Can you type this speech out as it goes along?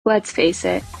Let's face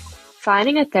it,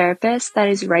 finding a therapist that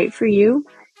is right for you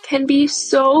can be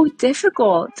so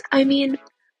difficult.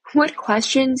 What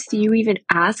questions do you even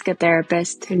ask a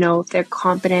therapist to know if they're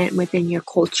competent within your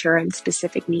culture and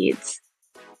specific needs?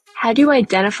 How do you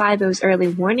identify those early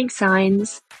warning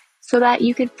signs so that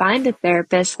you can find a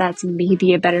therapist that's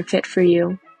maybe a better fit for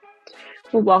you?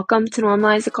 Well, welcome to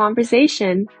Normalize the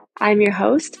Conversation. I'm your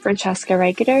host, Francesca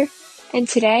Reicheter, and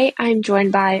today I'm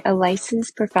joined by a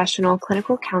licensed professional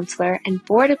clinical counselor and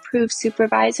board-approved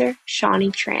supervisor,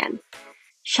 Shani Tran.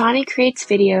 Shani creates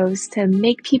videos to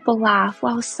make people laugh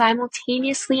while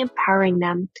simultaneously empowering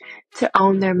them to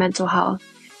own their mental health.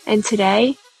 And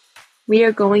today, we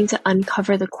are going to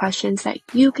uncover the questions that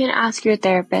you can ask your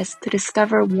therapist to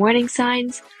discover warning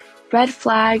signs, red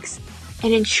flags,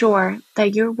 and ensure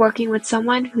that you're working with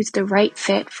someone who's the right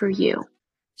fit for you.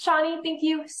 Shani, thank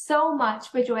you so much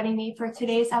for joining me for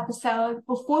today's episode.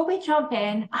 Before we jump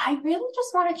in, I really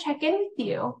just want to check in with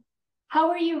you. How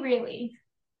are you really?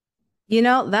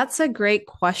 That's a great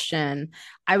question.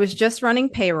 I was just running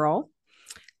payroll,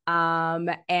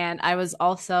 and I was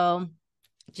also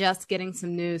just getting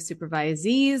some new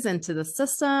supervisees into the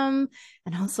system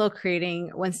and also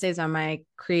creating Wednesdays are my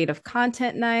creative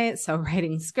content night. So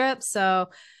writing scripts. So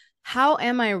how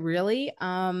am I really?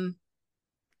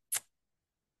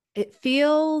 It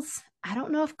feels, I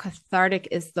don't know if cathartic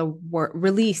is the word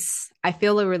release. I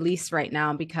feel a release right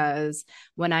now because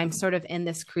when I'm sort of in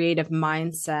this creative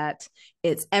mindset,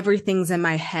 it's everything's in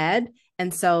my head.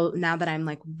 And so now that I'm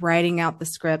like writing out the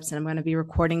scripts and I'm going to be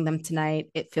recording them tonight,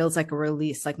 it feels like a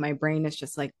release. Like my brain is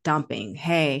just like dumping.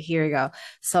 Hey, here you go.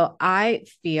 So I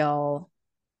feel,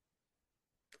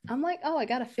 I'm like, oh, I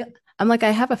got to feel, I'm like,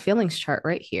 I have a feelings chart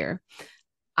right here.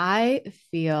 I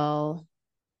feel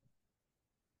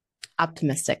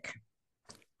optimistic.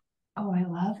 Oh, I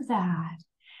love that.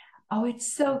 Oh,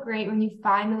 it's so great when you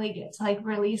finally get to like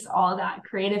release all that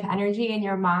creative energy in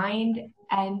your mind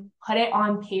and put it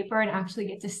on paper and actually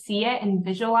get to see it and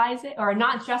visualize it, or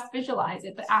not just visualize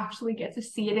it, but actually get to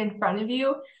see it in front of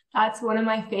you. That's one of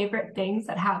my favorite things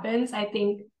that happens. I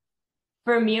think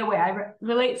for me, a way I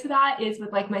relate to that is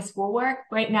with like my schoolwork.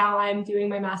 Right now, I'm doing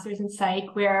my master's in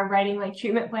psych. We're writing like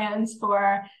treatment plans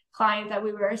for clients that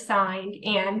we were assigned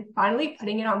and finally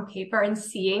putting it on paper and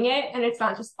seeing it. And it's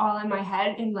not just all in my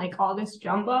head and like all this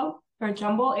jumble.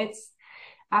 It's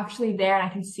actually there and I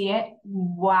can see it.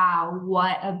 Wow,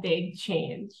 what a big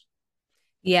change.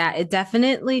 Yeah, it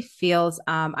definitely feels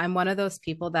I'm one of those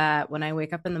people that when I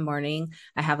wake up in the morning,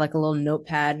 I have like a little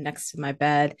notepad next to my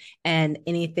bed and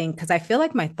anything because I feel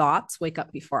like my thoughts wake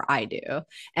up before I do.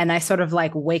 And I sort of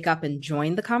like wake up and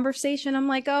join the conversation. I'm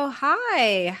like, "Oh,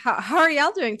 hi. How are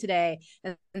y'all doing today?"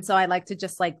 And so I like to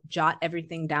just like jot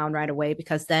everything down right away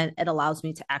because then it allows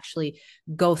me to actually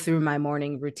go through my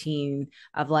morning routine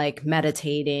of like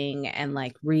meditating and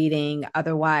like reading.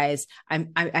 Otherwise,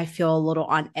 I feel a little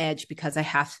on edge because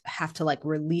I have to like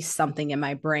release something in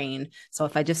my brain. So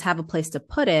if I just have a place to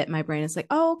put it, my brain is like,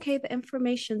 oh, okay, the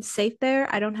information's safe there.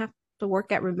 I don't have to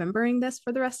work at remembering this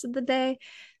for the rest of the day.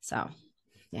 So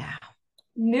yeah.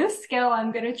 New skill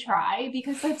I'm gonna try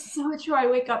because that's so true. I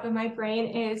wake up and my brain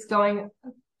is going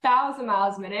 1,000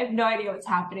 miles a minute. I have no idea what's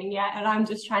happening yet, and I'm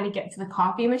just trying to get to the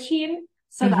coffee machine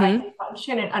so that I Mm-hmm. can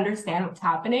function and understand what's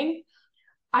happening.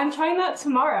 I'm trying that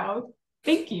tomorrow.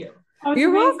 Thank you. Oh, it's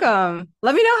You're amazing. welcome.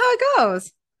 Let me know how it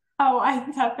goes. Oh, I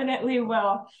definitely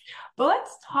will. But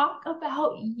let's talk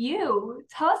about you.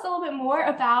 Tell us a little bit more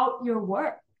about your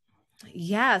work.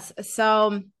 Yes.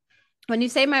 So when you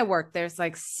say my work, there's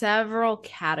like several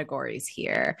categories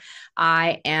here.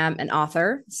 I am an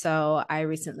author. So I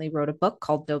recently wrote a book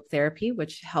called Dope Therapy,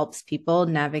 which helps people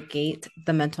navigate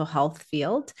the mental health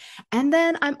field. And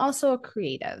then I'm also a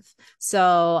creative.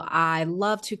 So I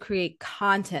love to create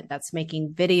content that's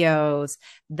making videos,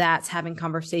 that's having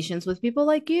conversations with people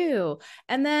like you.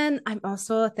 And then I'm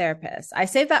also a therapist. I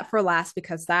save that for last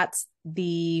because that's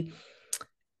the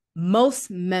most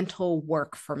mental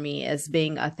work for me is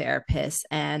being a therapist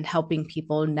and helping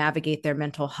people navigate their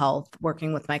mental health,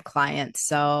 working with my clients.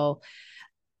 So,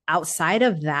 outside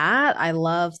of that, I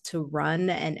love to run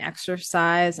and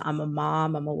exercise. I'm a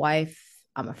mom, I'm a wife,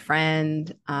 I'm a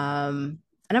friend, and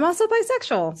I'm also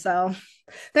bisexual. So,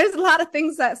 there's a lot of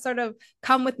things that sort of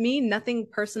come with me. Nothing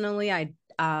personally I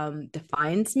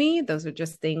defines me. Those are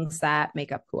just things that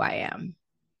make up who I am.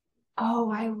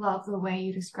 Oh, I love the way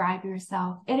you describe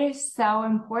yourself. It is so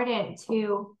important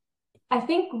to, I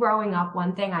think growing up,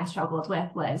 one thing I struggled with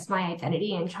was my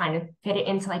identity and trying to fit it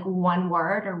into like one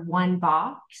word or one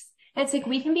box. It's like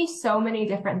we can be so many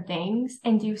different things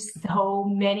and do so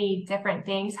many different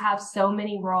things, have so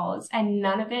many roles, and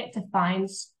none of it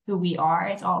defines who we are.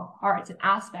 It's all parts and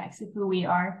aspects of who we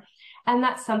are. And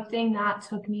that's something that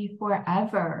took me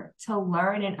forever to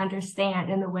learn and understand.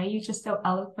 And the way you just so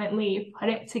eloquently put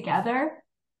it together,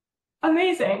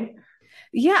 amazing.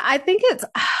 Yeah, I think it's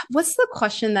what's the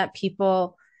question that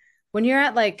people, when you're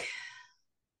at like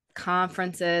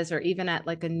conferences or even at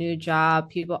like a new job,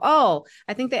 people, oh,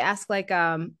 I think they ask like,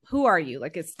 who are you?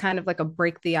 Like it's kind of like a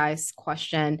break the ice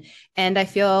question. And I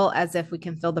feel as if we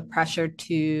can feel the pressure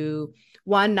to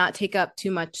one, not take up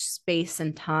too much space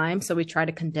and time. So we try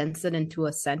to condense it into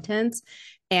a sentence.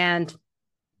 And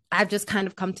I've just kind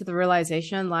of come to the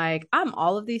realization like I'm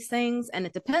all of these things, and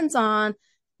it depends on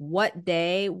what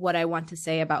day, what I want to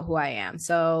say about who I am.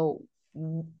 So,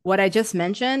 what I just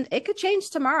mentioned, it could change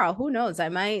tomorrow. Who knows? I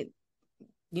might,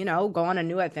 go on a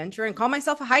new adventure and call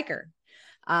myself a hiker.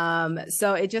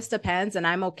 So it just depends. And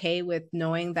I'm okay with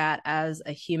knowing that as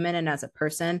a human and as a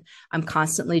person, I'm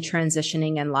constantly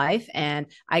transitioning in life, and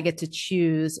I get to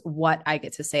choose what I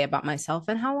get to say about myself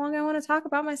and how long I want to talk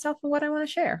about myself and what I want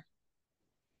to share.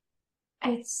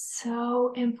 It's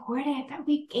so important that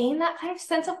we gain that kind of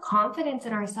sense of confidence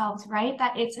in ourselves, right?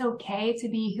 That it's okay to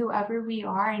be whoever we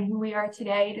are, and who we are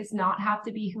today does not have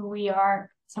to be who we are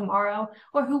tomorrow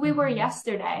or who we were Mhm.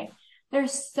 yesterday.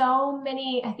 There's so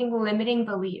many, I think, limiting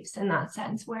beliefs in that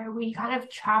sense where we kind of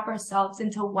trap ourselves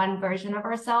into one version of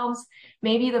ourselves,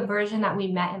 maybe the version that we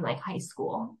met in like high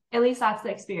school. At least that's the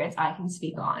experience I can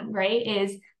speak on, right?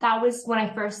 Is that was when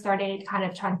I first started kind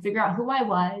of trying to figure out who I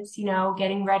was,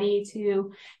 getting ready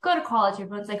to go to college.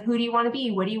 Everyone's like, who do you want to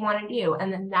be? What do you want to do?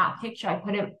 And then that picture I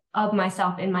put of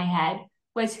myself in my head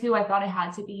was who I thought I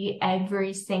had to be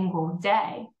every single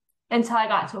day, until I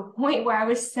got to a point where I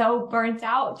was so burnt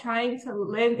out trying to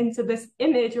live into this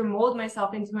image or mold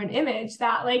myself into an image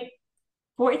that like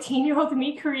 14-year-old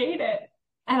me created.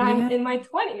 And I'm Yeah. in my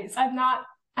 20s. I'm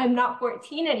not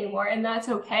 14 anymore. And that's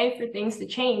okay for things to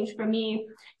change, for me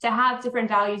to have different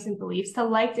values and beliefs, to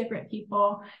like different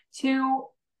people, to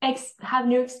have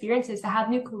new experiences, to have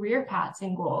new career paths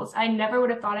and goals. I never would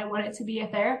have thought I wanted to be a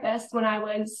therapist when I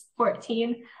was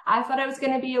 14. I thought I was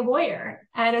going to be a lawyer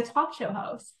and a talk show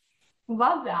host.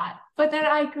 Love that. But then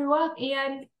I grew up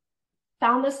and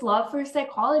found this love for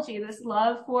psychology, this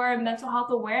love for mental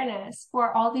health awareness,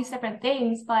 for all these different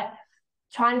things, but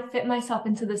trying to fit myself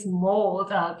into this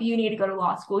mold of you need to go to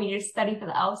law school, you need to study for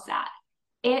the LSAT.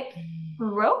 It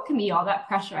broke me, all that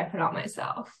pressure I put on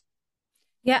myself.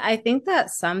 Yeah, I think that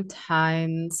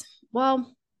sometimes,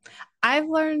 well, I've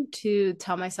learned to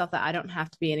tell myself that I don't have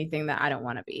to be anything that I don't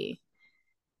want to be.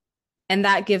 And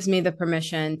that gives me the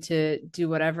permission to do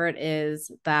whatever it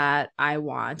is that I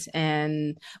want.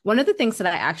 And one of the things that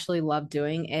I actually love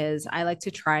doing is I like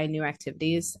to try new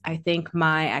activities. I think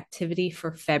my activity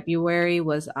for February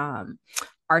was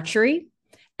archery,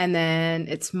 and then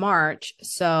it's March.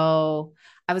 So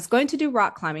I was going to do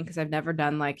rock climbing because I've never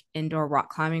done like indoor rock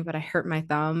climbing, but I hurt my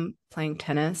thumb playing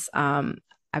tennis.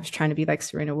 I was trying to be like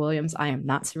Serena Williams. I am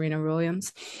not Serena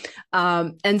Williams.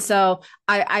 And so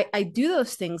I do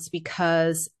those things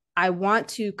because I want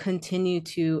to continue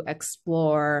to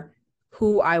explore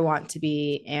who I want to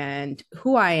be and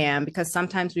who I am, because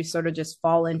sometimes we sort of just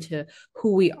fall into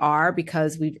who we are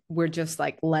because we're just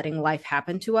like letting life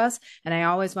happen to us. And I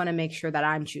always want to make sure that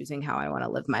I'm choosing how I want to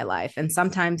live my life. And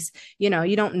sometimes, you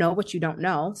don't know what you don't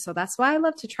know. So that's why I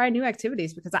love to try new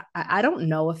activities, because I don't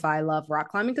know if I love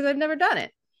rock climbing because I've never done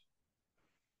it.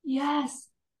 Yes,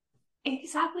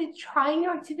 exactly. Trying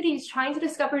new activities, trying to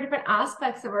discover different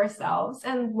aspects of ourselves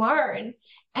and learn.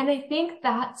 And I think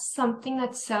that's something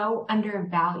that's so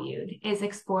undervalued, is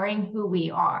exploring who we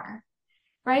are,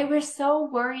 right? We're so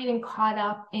worried and caught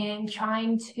up in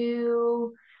trying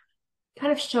to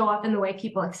kind of show up in the way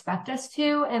people expect us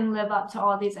to and live up to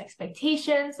all these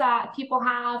expectations that people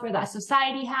have or that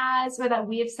society has or that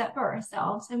we have set for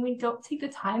ourselves. And we don't take the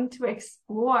time to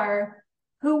explore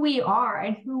who we are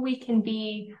and who we can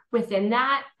be within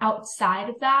that, outside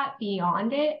of that,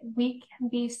 beyond it. We can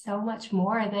be so much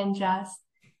more than just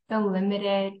the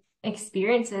limited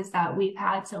experiences that we've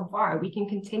had so far. We can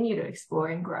continue to explore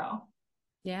and grow.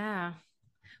 Yeah.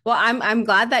 Well, I'm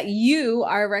glad that you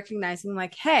are recognizing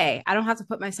like, hey, I don't have to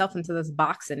put myself into this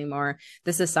box anymore.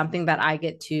 This is something that I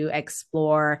get to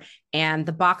explore, and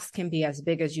the box can be as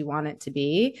big as you want it to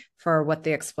be for what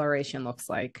the exploration looks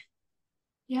like.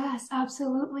 Yes,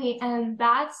 absolutely. And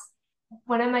that's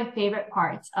one of my favorite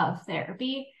parts of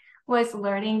therapy, was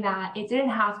learning that it didn't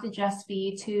have to just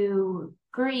be to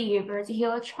grieve or to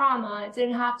heal a trauma. It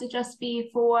didn't have to just be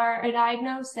for a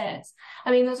diagnosis.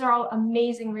 I mean, those are all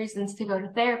amazing reasons to go to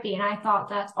therapy. And I thought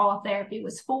that's all therapy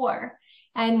was for.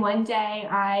 And one day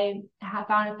I have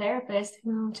found a therapist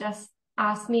who just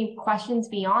asked me questions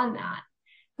beyond that,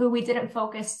 who we didn't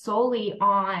focus solely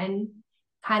on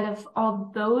kind of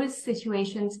all those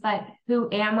situations, but who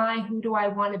am I? Who do I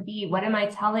want to be? What am I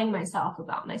telling myself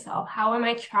about myself? How am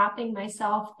I trapping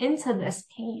myself into this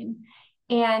pain?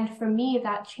 And for me,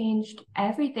 that changed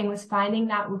everything, was finding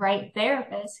that right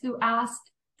therapist who asked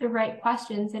the right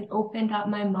questions and opened up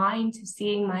my mind to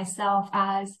seeing myself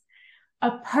as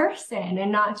a person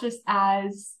and not just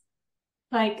as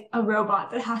like a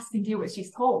robot that has to do what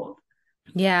she's told.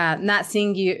 Yeah, not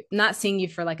seeing you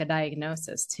for like a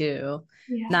diagnosis too.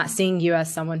 Yeah. Not seeing you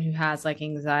as someone who has like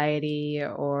anxiety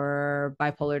or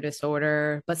bipolar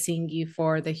disorder, but seeing you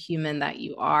for the human that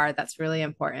you are. That's really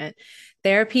important.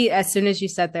 Therapy, as soon as you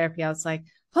said therapy, I was like,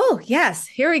 oh, yes,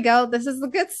 here we go. This is the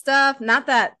good stuff. Not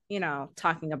that,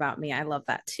 talking about me, I love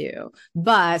that too.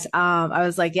 But I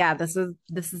was like, yeah, this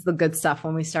is the good stuff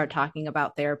when we start talking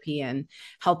about therapy and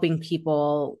helping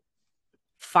people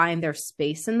find their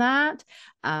space in that.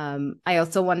 I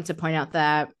also wanted to point out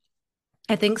that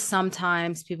I think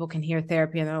sometimes people can hear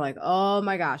therapy and they're like, oh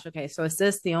my gosh, okay, so is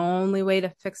this the only way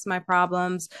to fix my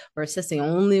problems? Or is this the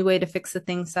only way to fix the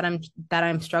things that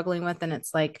I'm struggling with? And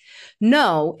it's like,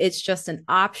 no, it's just an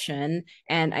option.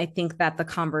 And I think that the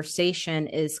conversation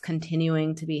is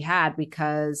continuing to be had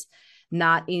because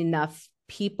not enough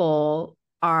people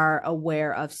are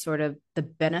aware of sort of the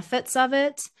benefits of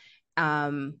it.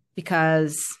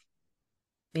 Because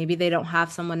maybe they don't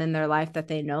have someone in their life that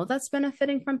they know that's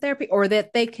benefiting from therapy or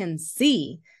that they can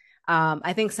see.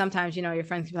 I think sometimes, your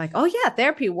friends can be like, oh, yeah,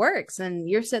 therapy works. And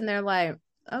you're sitting there like,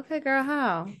 okay, girl,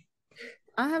 how?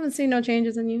 I haven't seen no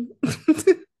changes in you.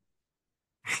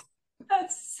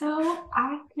 That's so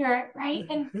accurate, right?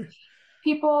 And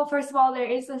people, first of all, there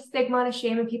is a stigma and a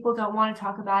shame, and people don't want to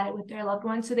talk about it with their loved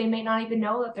ones. So they may not even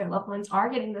know that their loved ones are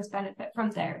getting this benefit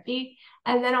from therapy.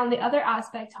 And then on the other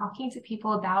aspect, talking to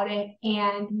people about it,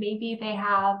 and maybe they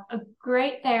have a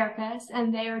great therapist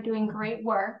and they are doing great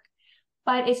work,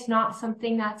 but it's not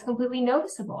something that's completely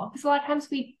noticeable. Because a lot of times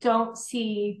we don't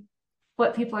see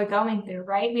what people are going through,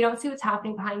 right? We don't see what's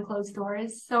happening behind closed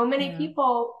doors. So many Yeah.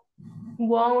 people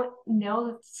won't know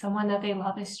that someone that they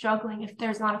love is struggling if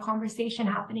there's not a conversation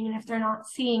happening and if they're not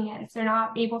seeing it, if they're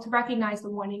not able to recognize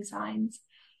the warning signs.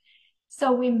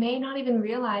 So we may not even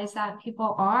realize that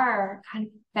people are kind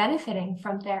of benefiting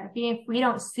from therapy. If we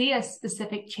don't see a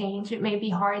specific change, it may be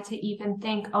hard to even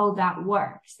think, oh, that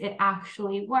works. It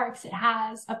actually works. It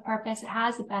has a purpose. It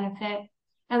has a benefit.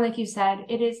 And like you said,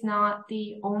 it is not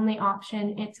the only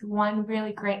option. It's one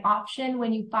really great option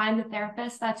when you find the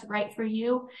therapist that's right for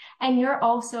you. And you're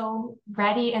also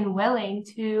ready and willing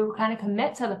to kind of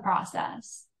commit to the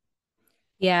process.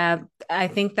 Yeah, I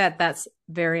think that that's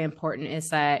very important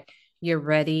is that you're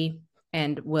ready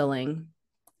and willing.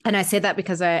 And I say that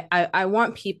because I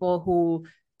want people who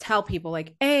tell people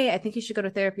like, hey, I think you should go to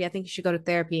therapy. I think you should go to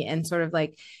therapy and sort of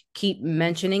like keep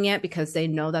mentioning it because they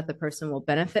know that the person will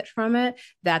benefit from it,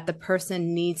 that the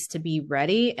person needs to be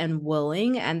ready and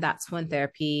willing. And that's when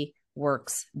therapy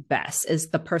works best is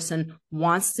the person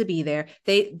wants to be there.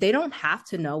 They don't have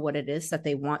to know what it is that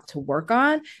they want to work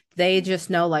on. They just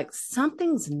know like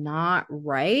something's not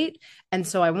right. And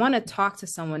so I want to talk to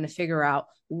someone to figure out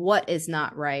what is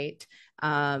not right.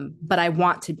 But I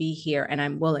want to be here and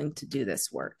I'm willing to do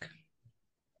this work.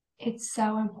 It's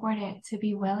so important to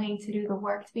be willing to do the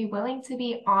work, to be willing to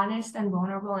be honest and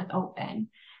vulnerable and open.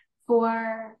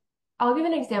 I'll give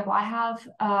an example. I have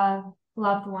a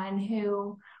loved one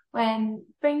who, when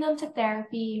bring them to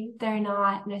therapy, they're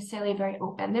not necessarily very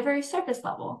open. They're very surface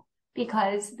level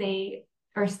because they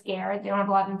are scared. They don't have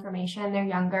a lot of information. They're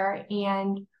younger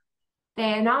and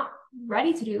they're not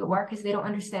ready to do the work because they don't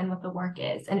understand what the work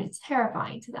is, and it's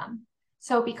terrifying to them.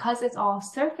 So because it's all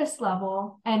surface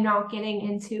level and not getting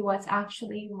into what's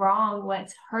actually wrong,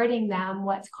 what's hurting them,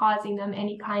 what's causing them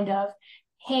any kind of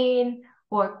pain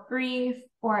or grief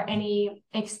or any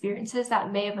experiences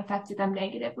that may have affected them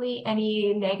negatively,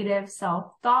 any negative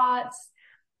self-thoughts,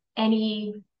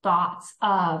 any thoughts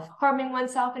of harming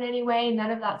oneself in any way,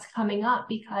 none of that's coming up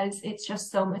because it's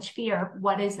just so much fear.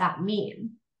 What does that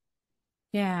mean?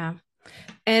 Yeah.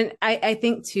 And I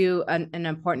think too, an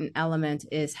important element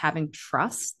is having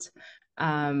trust.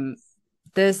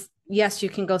 This, yes, you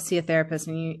can go see a therapist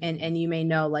and you may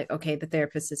know like, okay, the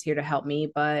therapist is here to help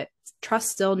me, but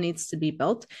trust still needs to be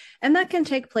built. And that can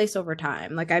take place over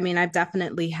time. Like, I mean, I've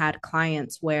definitely had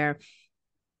clients where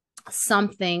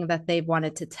something that they've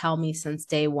wanted to tell me since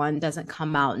day one doesn't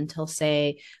come out until,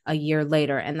 say, a year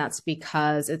later. And that's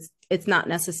because it's not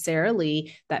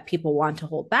necessarily that people want to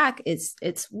hold back. It's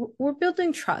we're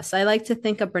building trust. I like to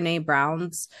think of Brene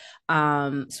Brown's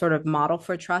sort of model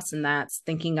for trust, and that's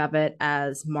thinking of it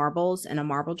as marbles in a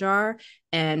marble jar.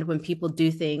 And when people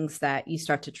do things that you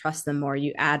start to trust them more,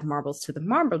 you add marbles to the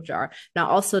marble jar. Now,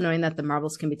 also knowing that the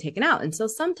marbles can be taken out. And so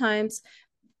sometimes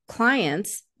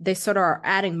clients, they sort of are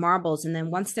adding marbles, and then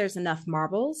once there's enough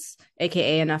marbles,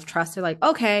 aka enough trust, they're like,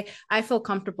 okay, I feel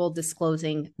comfortable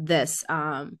disclosing this,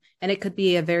 and it could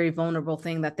be a very vulnerable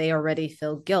thing that they already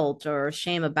feel guilt or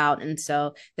shame about, and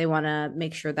so they want to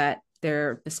make sure that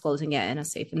they're disclosing it in a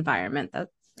safe environment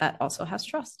that also has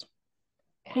trust.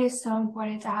 It is so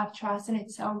important to have trust, and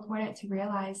it's so important to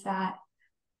realize that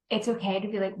it's okay to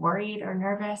be like worried or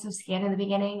nervous or scared in the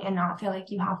beginning and not feel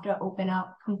like you have to open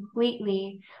up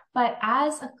completely. But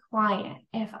as a client,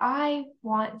 if I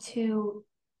want to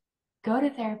go to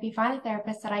therapy, find a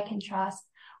therapist that I can trust,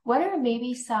 what are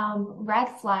maybe some red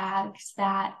flags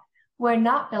that we're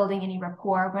not building any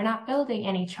rapport, we're not building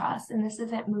any trust, and this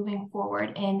isn't moving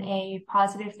forward in a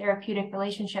positive therapeutic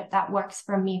relationship that works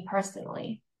for me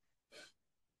personally?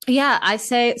 Yeah, I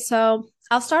say so.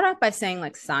 I'll start off by saying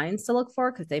like signs to look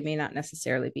for because they may not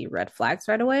necessarily be red flags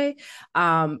right away.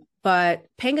 But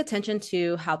paying attention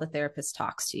to how the therapist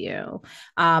talks to you.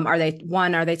 Are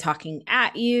they talking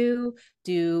at you?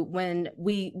 When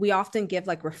we often give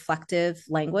like reflective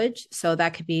language. So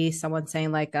that could be someone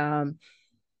saying like, an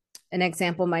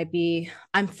example might be,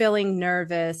 I'm feeling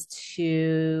nervous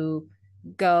to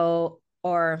go,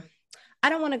 or I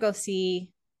don't want to go see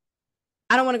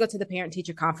I don't want to go to the parent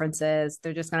teacher conferences.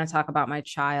 They're just going to talk about my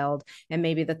child. And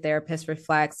maybe the therapist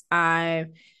reflects,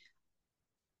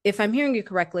 if I'm hearing you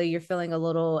correctly, you're feeling a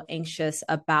little anxious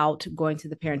about going to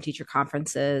the parent teacher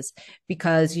conferences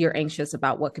because you're anxious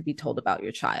about what could be told about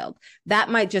your child. That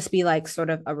might just be like sort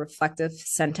of a reflective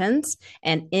sentence.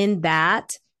 And in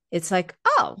that, it's like,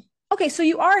 oh, okay, so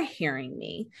you are hearing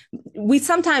me. We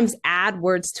sometimes add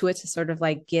words to it to sort of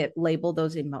like label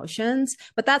those emotions,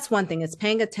 but that's one thing. It's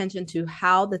paying attention to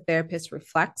how the therapist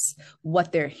reflects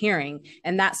what they're hearing.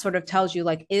 And that sort of tells you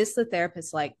like, is the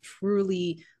therapist like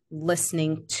truly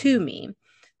listening to me?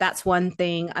 That's one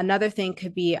thing. Another thing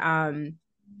could be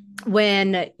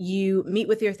when you meet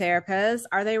with your therapist,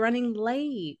 are they running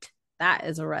late? That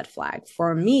is a red flag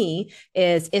for me.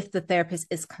 Is if the therapist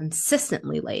is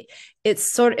consistently late.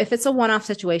 It's sort of, if it's a one-off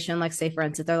situation, like say for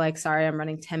instance they're like, sorry, I'm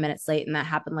running 10 minutes late, and that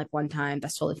happened like one time,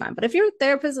 that's totally fine. But if your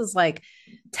therapist is like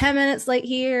 10 minutes late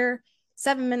here,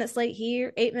 7 minutes late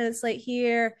here, 8 minutes late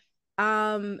here,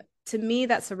 to me,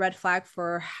 that's a red flag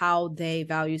for how they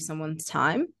value someone's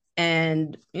time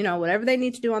and, whatever they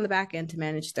need to do on the back end to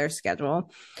manage their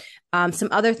schedule. Some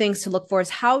other things to look for is,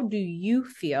 how do you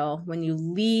feel when you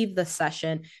leave the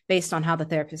session based on how the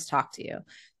therapist talked to you?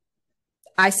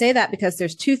 I say that because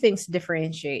there's two things to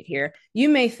differentiate here. You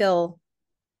may feel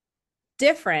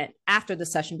different after the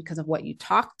session because of what you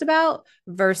talked about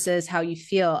versus how you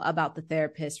feel about the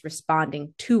therapist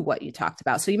responding to what you talked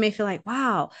about. So you may feel like,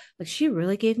 wow, like she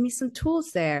really gave me some tools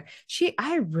there.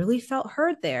 I really felt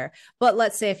heard there. But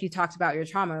let's say if you talked about your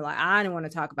trauma, like, I don't want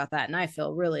to talk about that, and I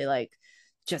feel really like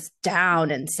just down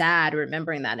and sad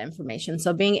remembering that information.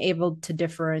 So being able to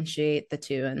differentiate the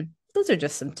two, and those are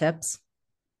just some tips.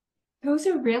 Those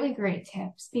are really great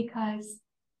tips because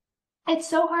it's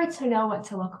so hard to know what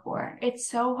to look for. It's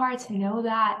so hard to know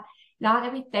that not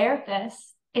every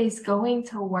therapist is going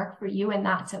to work for you, and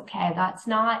that's okay. That's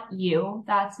not you.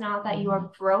 That's not that you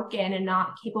are broken and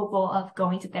not capable of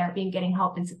going to therapy and getting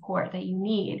help and support that you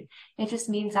need. It just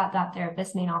means that that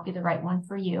therapist may not be the right one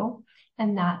for you,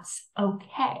 and that's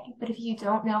okay. But if you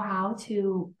don't know how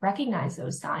to recognize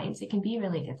those signs, it can be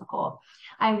really difficult.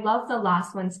 I love the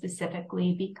last one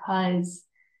specifically because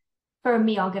for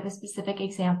me, I'll give a specific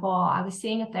example. I was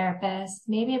seeing a therapist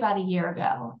maybe about a year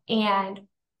ago. And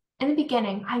in the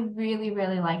beginning, I really,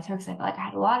 really liked her because I felt like I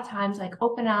had a lot of time to like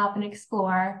open up and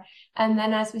explore. And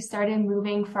then as we started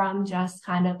moving from just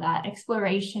kind of that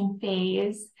exploration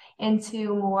phase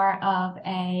into more of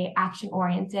a action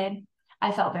oriented,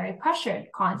 I felt very pressured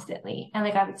constantly. And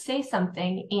like I would say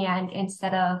something, and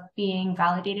instead of being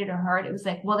validated or heard, it was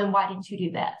like, well, then why didn't you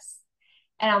do this?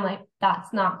 And I'm like,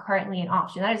 that's not currently an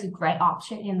option. That is a great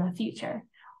option in the future.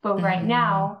 But right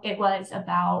now, it was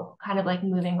about kind of like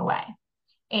moving away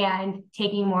and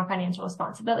taking more financial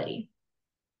responsibility.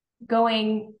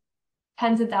 Going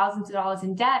tens of thousands of dollars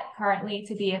in debt currently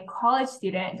to be a college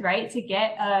student, right? To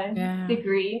get a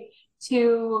degree,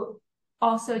 to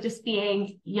also just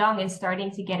being young and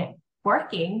starting to get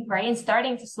working, right, and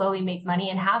starting to slowly make money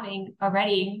and having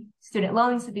already student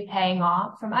loans to be paying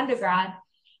off from undergrad,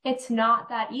 it's not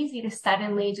that easy to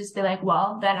suddenly just be like,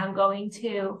 well, then I'm going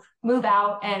to move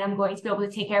out and I'm going to be able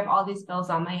to take care of all these bills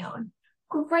on my own.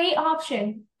 Great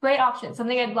option. Great option.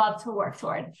 Something I'd love to work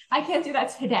toward. I can't do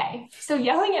that today. So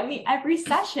yelling at me every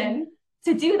session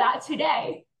to do that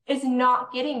today is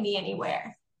not getting me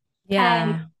anywhere. Yeah.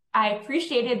 And I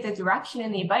appreciated the direction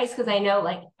and the advice because I know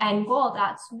like end goal,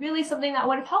 that's really something that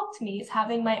would have helped me is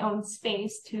having my own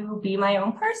space to be my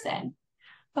own person.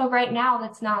 But right now,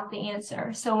 that's not the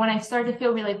answer. So when I started to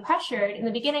feel really pressured in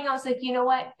the beginning, I was like, you know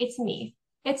what? It's me.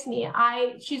 It's me.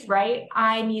 She's right.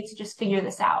 I need to just figure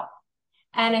this out.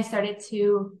 And I started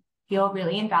to feel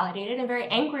really invalidated and very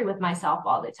angry with myself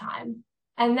all the time.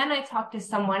 And then I talked to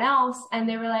someone else and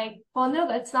they were like, well, no,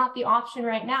 that's not the option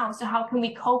right now. So how can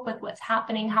we cope with what's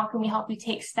happening? How can we help you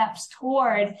take steps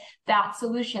toward that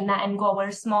solution, that end goal? What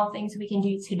are small things we can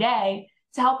do today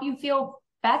to help you feel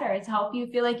better, to help you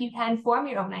feel like you can form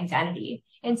your own identity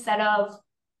instead of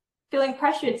feeling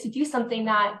pressured to do something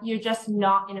that you're just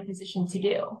not in a position to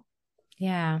do?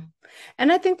 Yeah.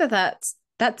 And I think that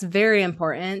that's very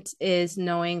important, is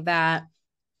knowing that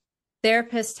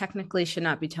therapists technically should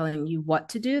not be telling you what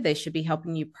to do. They should be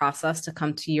helping you process to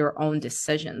come to your own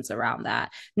decisions around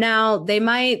that. Now, they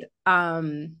might,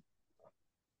 I'm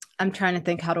trying to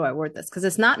think, how do I word this? Because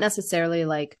it's not necessarily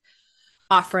like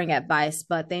offering advice,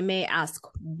 but they may ask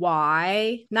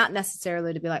why, not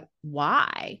necessarily to be like,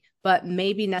 why, but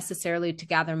maybe necessarily to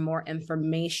gather more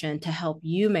information to help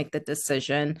you make the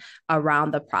decision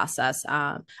around the process.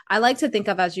 I like to think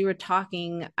of, as you were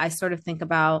talking, I sort of think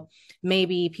about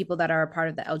maybe people that are a part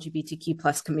of the LGBTQ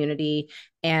plus community.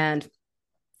 And,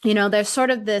 you know, there's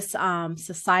sort of this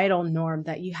societal norm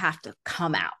that you have to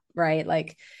come out, right?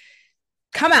 Like,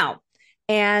 come out.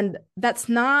 And that's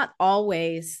not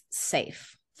always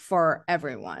safe for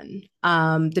everyone,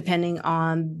 depending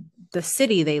on the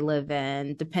city they live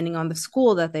in, depending on the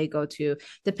school that they go to,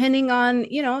 depending on,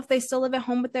 you know, if they still live at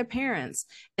home with their parents.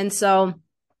 And so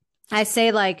I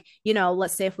say, like, you know,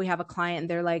 let's say if we have a client and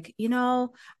they're like, you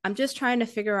know, I'm just trying to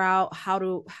figure out how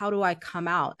do I come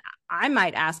out? I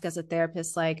might ask as a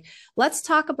therapist, like, let's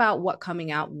talk about what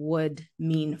coming out would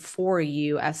mean for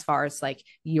you as far as like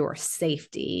your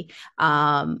safety.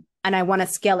 And I want to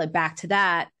scale it back to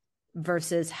that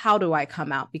versus how do I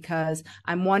come out? Because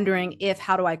I'm wondering if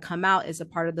how do I come out is a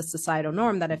part of the societal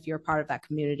norm that if you're a part of that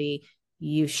community,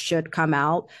 you should come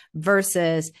out,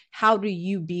 versus how do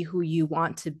you be who you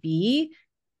want to be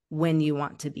when you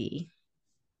want to be.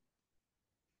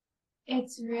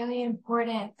 It's really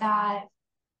important that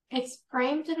it's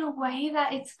framed in a way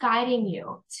that it's guiding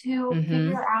you to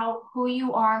figure out who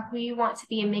you are, who you want to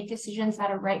be, and make decisions that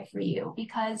are right for you.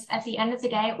 Because at the end of the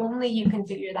day, only you can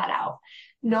figure that out.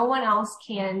 No one else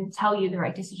can tell you the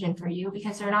right decision for you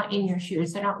because they're not in your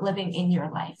shoes. They're not living in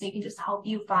your life. They can just help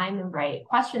you find the right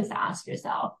questions to ask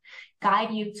yourself,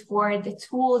 guide you toward the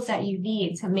tools that you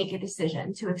need to make a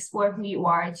decision, to explore who you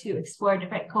are, to explore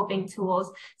different coping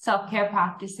tools, self-care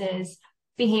practices,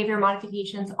 behavior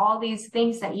modifications, all these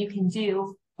things that you can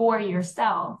do for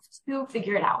yourself to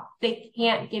figure it out. They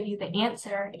can't give you the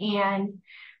answer. And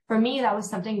for me, that was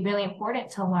something really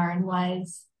important to learn.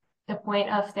 Was the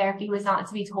point of therapy was not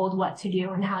to be told what to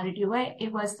do and how to do it.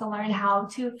 It was to learn how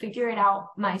to figure it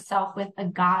out myself with a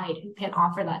guide who can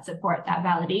offer that support, that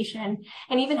validation,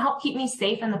 and even help keep me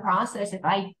safe in the process if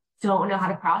I don't know how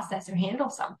to process or handle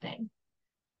something.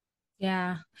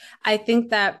 Yeah. I think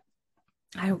that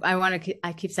I want to,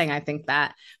 I keep saying I think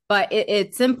that, but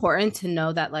it's important to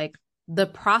know that like the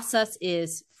process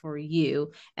is for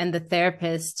you and the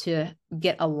therapist to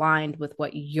get aligned with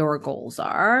what your goals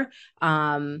are.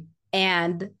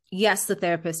 And yes, the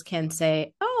therapist can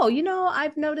say, oh, you know,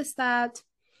 I've noticed that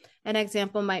an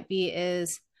example might be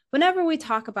is whenever we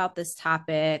talk about this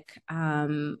topic,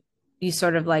 you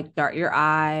sort of like dart your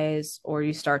eyes or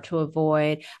you start to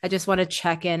avoid. I just want to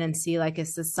check in and see, like,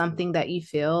 is this something that you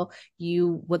feel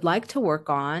you would like to work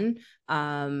on,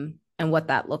 and what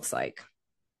that looks like.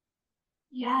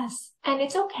 Yes. And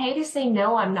it's okay to say,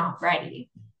 no, I'm not ready.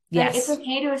 Right? It's Yes.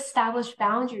 okay to establish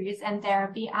boundaries in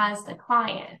therapy as the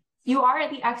client. You are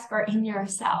the expert in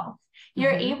yourself.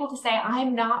 You're able to say,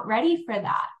 I'm not ready for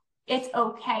that. It's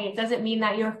okay. It doesn't mean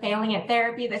that you're failing at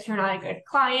therapy, that you're not a good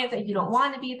client, that you don't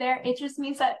want to be there. It just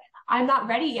means that I'm not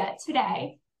ready yet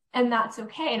today. And that's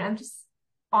okay. And I'm just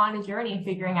on a journey of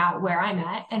figuring out where I'm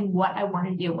at and what I want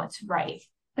to do, what's right.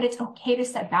 But it's okay to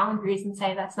set boundaries and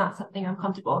say, that's not something I'm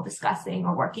comfortable discussing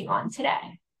or working on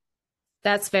today.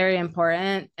 That's very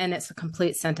important. And it's a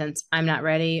complete sentence. I'm not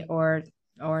ready, or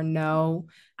or no.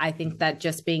 I think that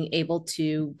just being able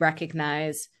to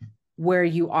recognize where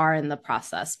you are in the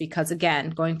process, because again,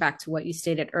 going back to what you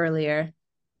stated earlier,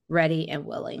 ready and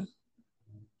willing.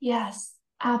 Yes,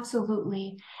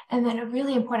 absolutely. And then a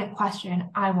really important question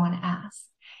I want to ask.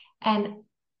 And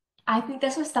I think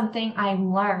this was something I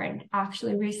learned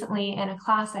actually recently in a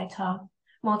class I took,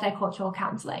 multicultural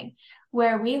counseling,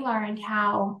 where we learned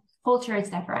how culture is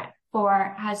different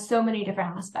for has so many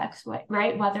different aspects,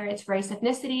 right? Whether it's race,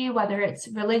 ethnicity, whether it's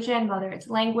religion, whether it's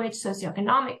language,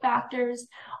 socioeconomic factors,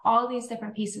 all these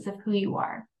different pieces of who you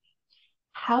are.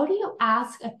 How do you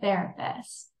ask a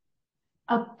therapist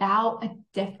about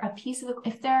a piece of,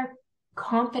 if they're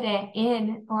confident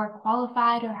in or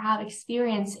qualified or have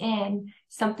experience in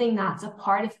something that's a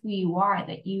part of who you are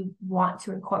that you want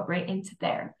to incorporate into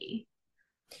therapy?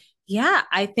 Yeah,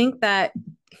 I think that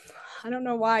I don't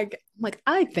know why like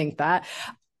I think that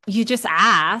you just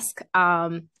ask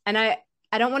and I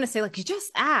don't want to say like you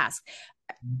just ask.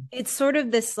 It's sort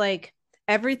of this like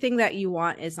everything that you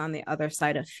want is on the other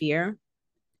side of fear,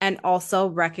 and also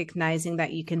recognizing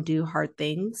that you can do hard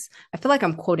things. I feel like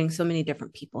I'm quoting so many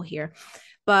different people here,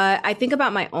 but I think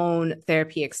about my own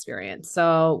therapy experience.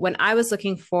 So when I was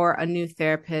looking for a new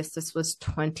therapist, this was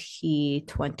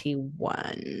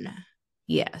 2021.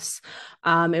 Yes.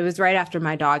 It was right after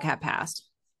my dog had passed.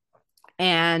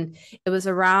 And it was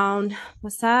around,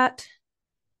 was that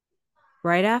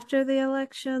right after the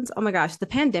elections? Oh my gosh, the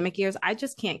pandemic years, I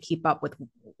just can't keep up with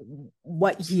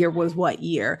what year was what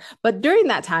year. But during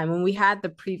that time, when we had the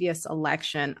previous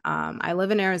election, I live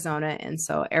in Arizona. And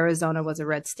so Arizona was a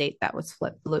red state that was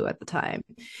flipped blue at the time.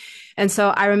 And so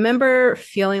I remember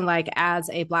feeling like, as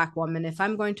a Black woman, if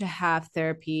I'm going to have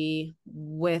therapy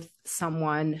with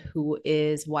someone who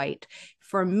is white,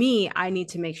 for me, I need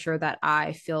to make sure that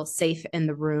I feel safe in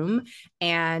the room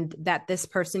and that this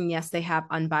person, yes, they have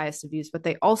unbiased views, but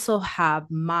they also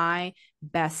have my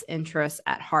best interests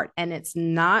at heart. And it's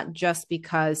not just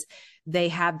because they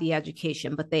have the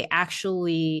education, but they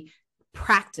actually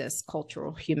practice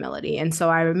cultural humility. And so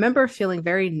I remember feeling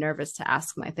very nervous to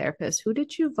ask my therapist, who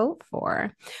did you vote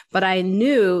for? But I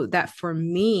knew that for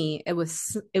me, it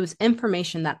was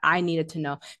information that I needed to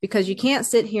know, because you can't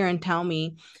sit here and tell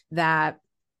me that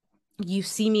you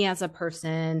see me as a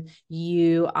person,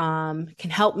 you can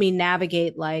help me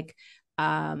navigate like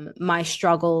my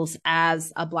struggles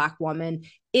as a Black woman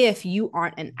if you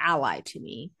aren't an ally to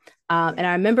me. And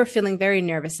I remember feeling very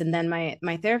nervous. And then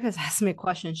my therapist asked me a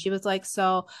question. She was like,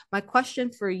 so my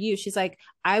question for you, she's like,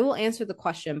 I will answer the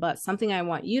question, but something I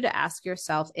want you to ask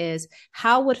yourself is,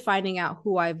 how would finding out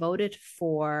who I voted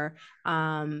for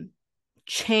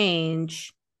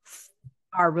change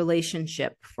our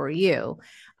relationship for you?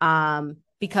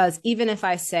 Because even if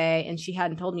I say, and she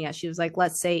hadn't told me yet, she was like,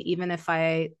 let's say, even if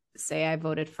I say I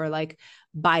voted for like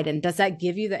Biden, does that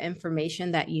give you the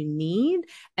information that you need?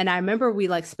 And I remember we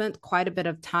like spent quite a bit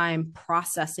of time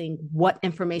processing what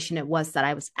information it was that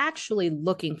I was actually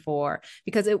looking for,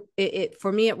 because it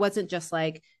for me, it wasn't just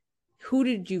like, who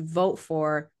did you vote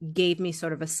for gave me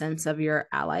sort of a sense of your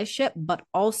allyship, but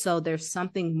also there's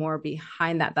something more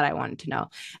behind that I wanted to know.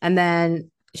 And then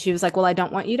she was like, well, I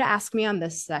don't want you to ask me on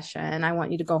this session. I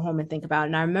want you to go home and think about it.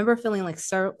 And I remember feeling like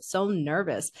so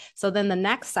nervous. So then the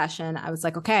next session, I was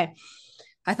like, okay,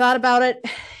 I thought about it.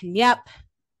 Yep,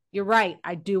 you're right.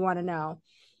 I do want to know.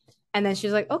 And then she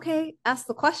was like, okay, ask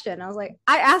the question. I was like,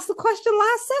 I asked the question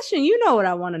last session. You know what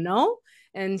I want to know.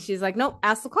 And she's like, nope,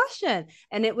 ask the question.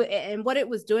 And what it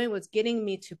was doing was getting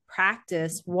me to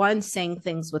practice, one, saying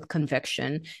things with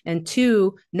conviction, and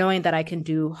two, knowing that I can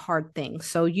do hard things.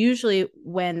 So usually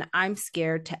when I'm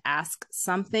scared to ask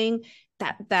something,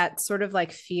 that sort of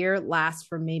like fear lasts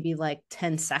for maybe like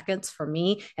 10 seconds for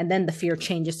me, and then the fear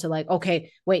changes to like,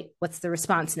 okay, wait, what's the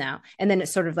response now? And then it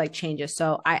sort of like changes.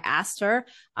 So I asked her,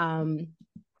 and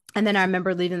then I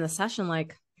remember leaving the session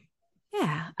like,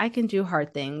 yeah, I can do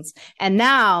hard things. And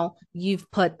now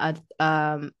you've put a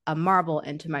marble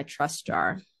into my trust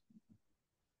jar.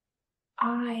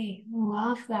 I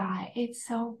love that. It's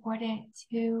so important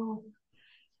to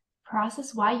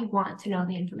process why you want to know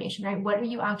the information, right? What are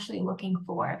you actually looking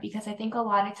for? Because I think a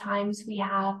lot of times we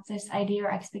have this idea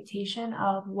or expectation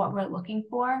of what we're looking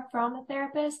for from a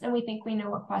therapist, and we think we know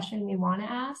what question we want to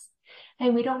ask,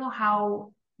 and we don't know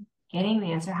how getting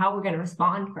the answer, how we're going to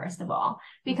respond, first of all.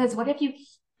 Because what if you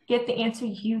get the answer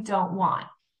you don't want?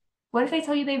 What if they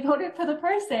tell you they voted for the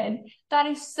person that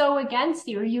is so against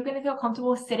you? Are you going to feel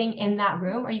comfortable sitting in that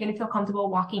room? Are you going to feel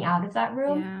comfortable walking out of that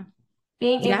room? Yeah.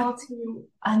 Being Yeah. able to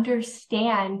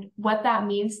understand what that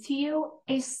means to you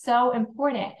is so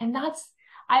important. And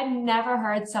I've never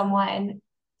heard someone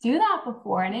do that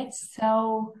before. And it's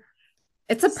so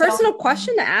It's a So personal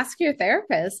question to ask your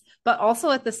therapist, but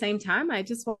also at the same time, I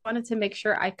just wanted to make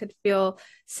sure I could feel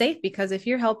safe because if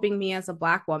you're helping me as a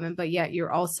Black woman, but yet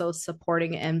you're also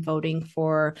supporting and voting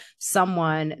for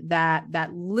someone that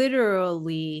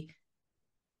literally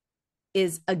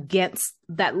is against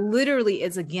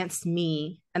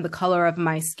me and the color of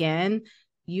my skin,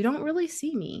 you don't really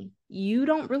see me. You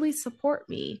don't really support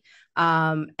me.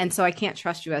 And so I can't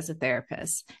trust you as a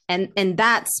therapist. And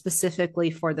that's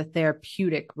specifically for the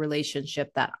therapeutic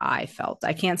relationship that I felt.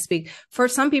 I can't speak for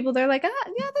some people, they're like, yeah,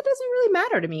 that doesn't really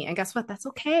matter to me. And guess what? That's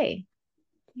okay.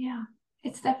 yeah,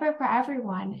 it's different for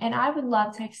everyone. And I would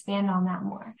love to expand on that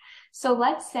more. So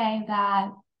let's say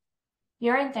that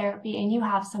you're in therapy and you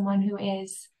have someone who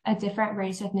is a different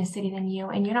race or ethnicity than you,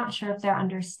 and you're not sure if they're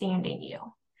understanding you.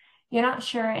 You're not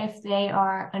sure if they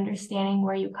are understanding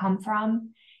where you come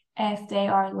from, if they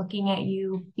are looking at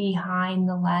you behind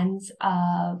the lens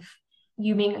of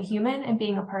you being a human and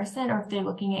being a person, or if they're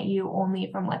looking at you only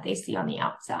from what they see on the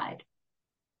outside.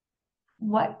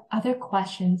 What other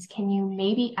questions can you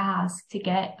maybe ask to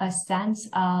get a sense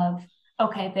of,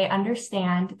 okay, they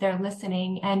understand, they're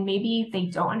listening, and maybe they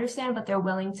don't understand, but they're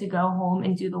willing to go home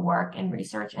and do the work and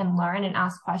research and learn and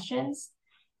ask questions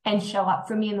and show up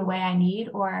for me in the way I need,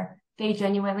 or they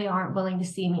genuinely aren't willing to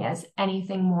see me as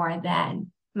anything more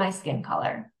than my skin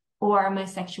color or my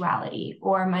sexuality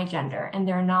or my gender, and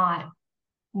they're not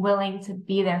willing to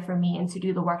be there for me and to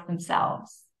do the work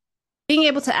themselves. Being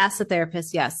able to ask the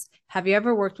therapist, yes, have you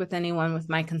ever worked with anyone with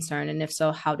my concern? And if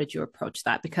so, how did you approach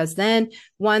that? Because then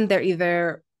one,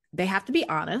 they have to be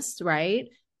honest, right?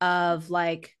 Of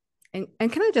like, and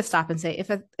can I just stop and say,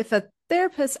 if a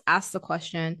therapist asks the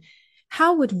question,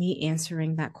 how would me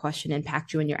answering that question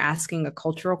impact you? And you're asking a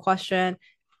cultural question.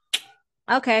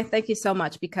 Okay, thank you so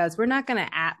much. Because we're not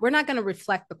gonna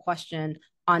reflect the question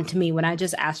onto me when I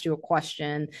just asked you a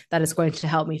question that is going to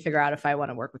help me figure out if I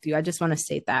want to work with you. I just want to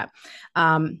state that.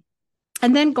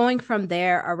 And then going from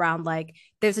there around like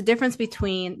there's a difference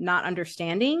between not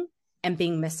understanding and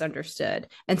being misunderstood.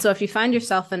 And so if you find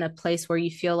yourself in a place where you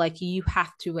feel like you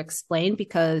have to explain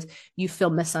because you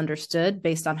feel misunderstood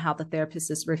based on how the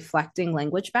therapist is reflecting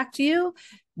language back to you,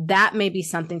 that may be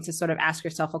something to sort of ask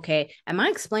yourself, okay, am I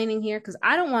explaining here? Because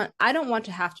I don't want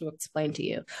to have to explain to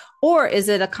you. Or is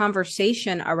it a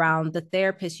conversation around the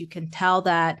therapist? You can tell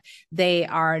that they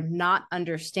are not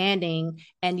understanding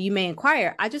and you may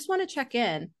inquire, I just want to check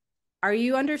in. Are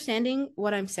you understanding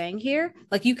what I'm saying here?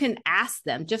 Like you can ask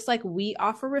them, just like we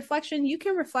offer reflection, you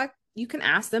can reflect, you can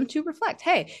ask them to reflect.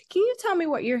 Hey, can you tell me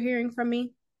what you're hearing from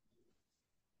me?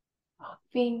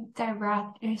 Being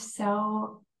direct is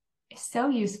so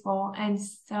useful, and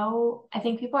so I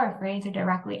think people are afraid to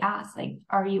directly ask, like,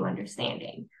 are you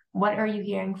understanding? What are you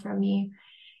hearing from me?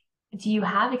 Do you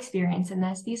have experience in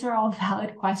this? These are all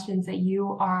valid questions that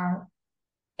you are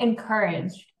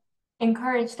encouraged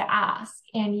encouraged to ask,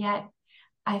 and yet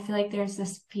I feel like there's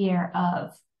this fear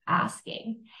of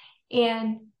asking.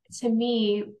 And to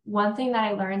me, one thing that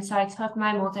I learned, so I took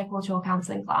my multicultural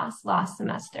counseling class last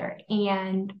semester,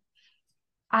 and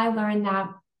I learned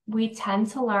that we tend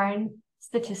to learn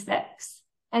statistics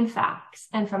and facts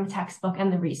and from textbook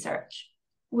and the research.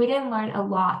 We didn't learn a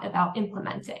lot about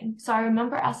implementing. So I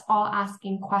remember us all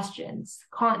asking questions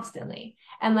constantly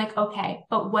and like, okay,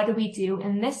 but what do we do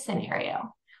in this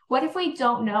scenario? What if we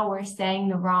don't know we're saying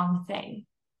the wrong thing?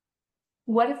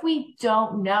 What if we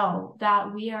don't know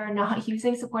that we are not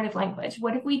using supportive language?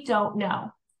 What if we don't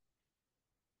know?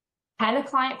 Can a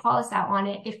client call us out on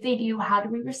it? If they do, how do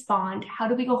we respond? How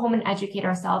do we go home and educate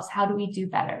ourselves? How do we do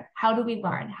better? How do we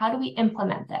learn? How do we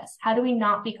implement this? How do we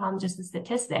not become just a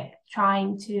statistic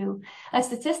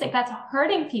that's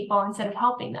hurting people instead of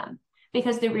helping them?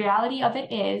 Because the reality of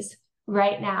it is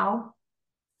right now,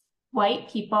 white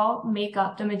people make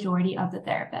up the majority of the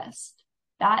therapists.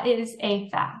 That is a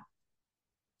fact.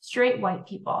 Straight white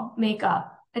people make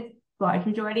up a large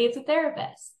majority of the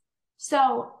therapists.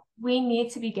 So we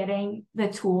need to be getting the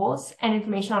tools and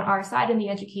information on our side and the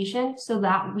education so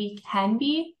that we can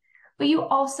be, but you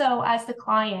also as the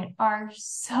client are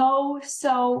so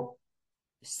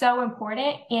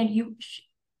important, and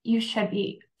you should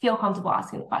feel comfortable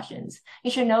asking the questions.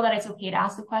 You should know that it's okay to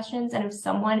ask the questions, and if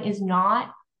someone is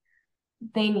not,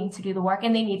 they need to do the work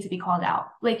and they need to be called out.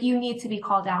 Like you need to be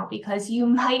called out because you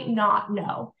might not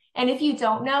know. And if you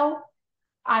don't know,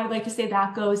 I would like to say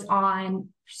that goes on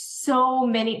there's so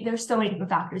many different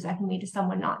factors that can lead to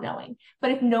someone not knowing.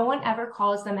 But if no one ever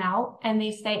calls them out and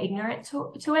they stay ignorant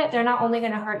to it, they're not only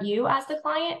going to hurt you as the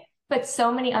client, but so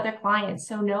many other clients.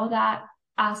 So know that,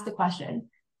 ask the question.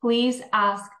 Please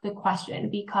ask the question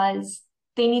because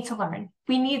they need to learn.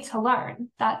 We need to learn.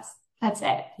 That's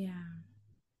it. Yeah.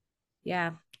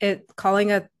 Yeah. It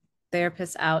calling a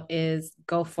therapist out is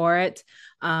go for it.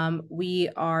 We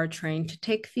are trained to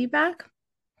take feedback.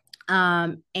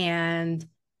 And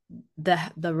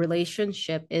the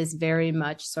relationship is very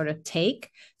much sort of take.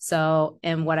 So,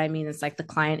 and what I mean is like the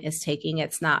client is taking,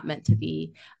 it's not meant to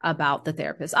be about the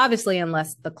therapist, obviously,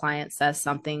 unless the client says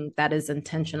something that is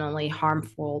intentionally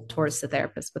harmful towards the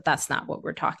therapist, but that's not what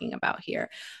we're talking about here.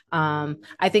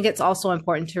 I think it's also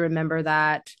important to remember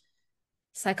that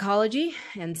psychology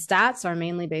and stats are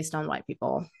mainly based on white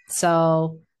people.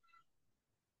 So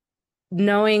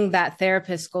knowing that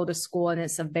therapists go to school and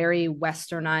it's a very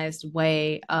westernized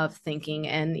way of thinking,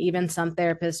 and even some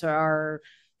therapists are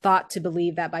thought to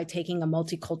believe that by taking a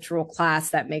multicultural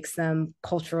class that makes them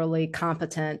culturally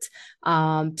competent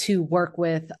to work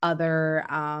with other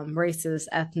races,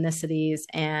 ethnicities,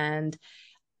 and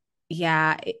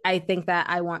yeah, I think that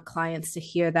I want clients to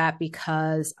hear that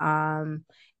because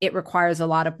it requires a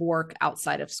lot of work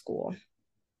outside of school.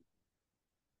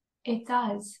 It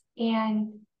does.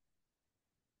 And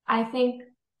I think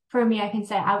for me, I can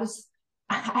say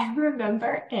I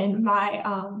remember in my,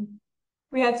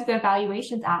 we had to do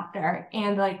evaluations after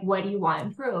and like, what do you want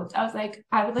improved? I was like,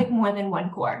 I would like more than one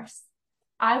course.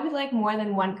 I would like more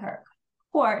than one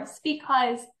course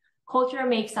because culture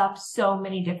makes up so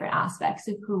many different aspects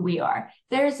of who we are.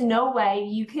 There's no way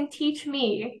you can teach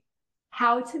me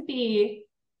how to be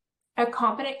a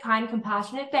competent, kind,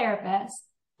 compassionate therapist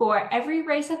for every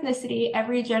race, ethnicity,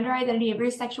 every gender identity,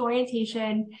 every sexual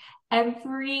orientation,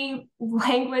 every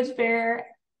language barrier,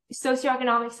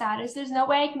 socioeconomic status. There's no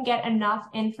way I can get enough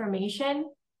information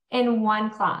in one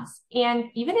class. And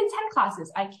even in 10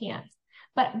 classes, I can't.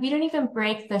 But we don't even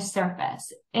break the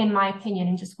surface, in my opinion,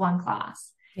 in just one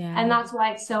class. And Yeah. that's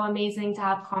why it's so amazing to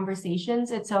have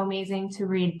conversations. It's so amazing to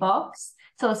read books,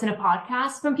 to listen to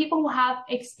podcasts from people who have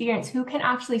experience, who can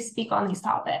actually speak on these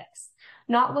topics.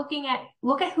 Not look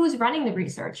at who's running the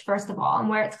research, first of all, and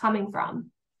where it's coming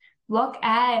from. Look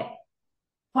at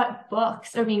what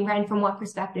books are being written from what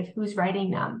perspective, who's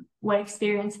writing them, what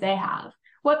experience they have,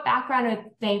 what background are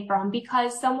they from.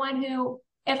 Because someone who,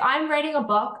 if I'm writing a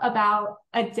book about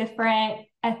a different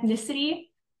ethnicity,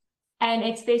 and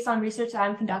it's based on research that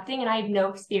I'm conducting, and I have no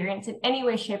experience in any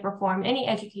way, shape, or form, any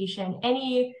education,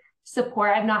 any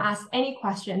support. I've not asked any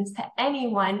questions to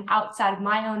anyone outside of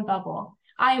my own bubble.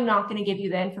 I am not going to give you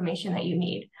the information that you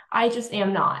need. I just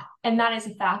am not. And that is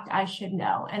a fact I should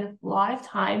know. And a lot of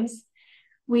times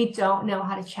we don't know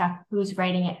how to check who's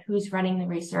writing it, who's running the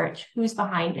research, who's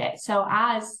behind it. So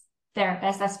as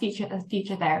therapists, as future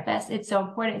therapists, it's so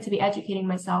important to be educating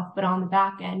myself, but on the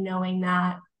back end, knowing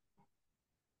that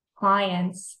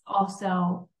clients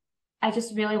also, I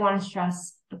just really want to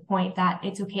stress the point that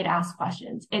it's okay to ask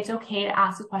questions. It's okay to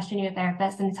ask a question to your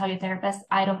therapist and to tell your therapist,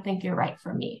 I don't think you're right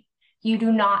for me. You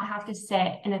do not have to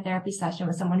sit in a therapy session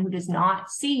with someone who does not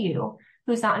see you,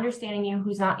 who's not understanding you,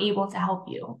 who's not able to help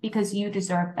you because you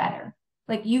deserve better.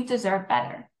 Like you deserve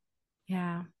better.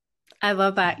 Yeah. I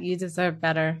love that. You deserve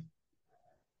better.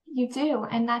 You do.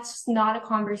 And that's just not a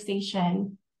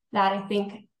conversation that I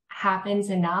think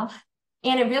happens enough.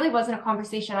 And it really wasn't a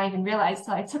conversation I even realized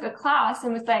till I took a class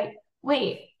and was like,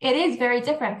 wait, it is very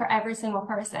different for every single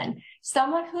person.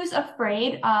 Someone who's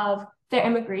afraid of their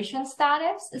immigration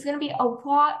status is going to be a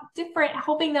lot different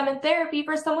helping them in therapy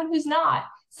for someone who's not.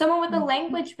 Someone with a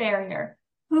language barrier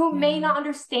who may Yeah. not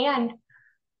understand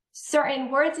certain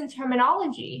words and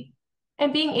terminology,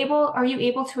 and being able, are you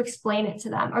able to explain it to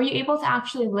them? Are you able to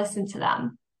actually listen to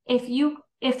them?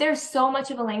 If there's so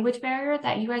much of a language barrier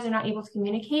that you guys are not able to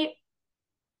communicate,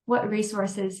 what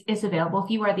resources is available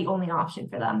if you are the only option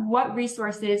for them? What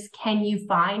resources can you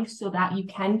find so that you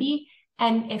can be?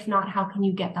 And if not, how can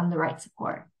you get them the right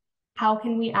support? How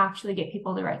can we actually get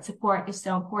people the right support is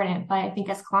so important. But I think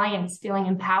as clients, feeling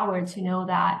empowered to know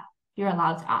that you're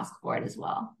allowed to ask for it as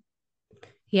well.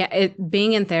 Yeah, it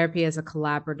being in therapy is a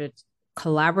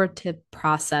collaborative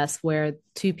process where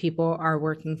two people are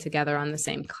working together on the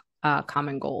same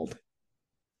common goal.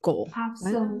 What?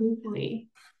 Absolutely.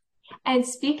 And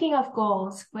speaking of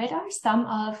goals, what are some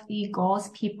of the goals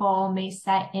people may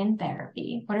set in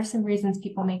therapy? What are some reasons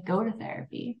people may go to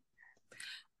therapy?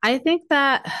 I think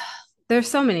that there's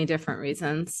so many different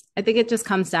reasons. I think it just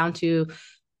comes down to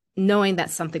knowing that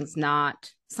something's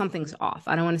off.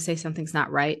 I don't want to say something's not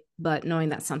right, but knowing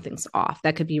that something's off.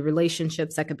 That could be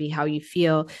relationships, that could be how you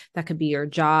feel, that could be your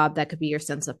job, that could be your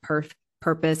sense of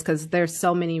purpose, because there's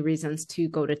so many reasons to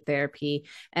go to therapy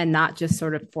and not just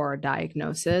sort of for a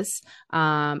diagnosis.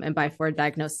 And by for a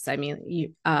diagnosis, I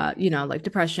mean like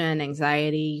depression,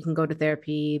 anxiety. You can go to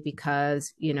therapy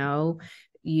because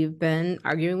you've been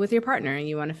arguing with your partner and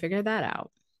you want to figure that out.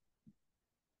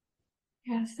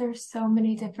 Yes, there's so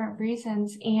many different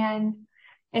reasons, and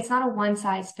it's not a one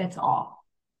size fits all.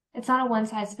 It's not a one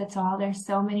size fits all. There's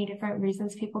so many different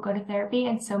reasons people go to therapy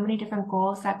and so many different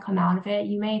goals that come out of it.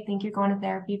 You may think you're going to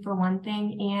therapy for one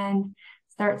thing and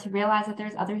start to realize that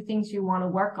there's other things you want to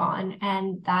work on,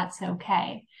 and that's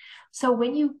okay. So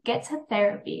when you get to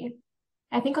therapy,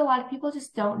 I think a lot of people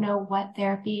just don't know what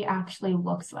therapy actually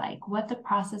looks like, what the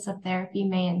process of therapy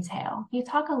may entail. Can you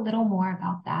talk a little more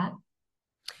about that?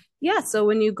 Yeah, so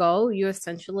when you go, you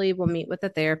essentially will meet with a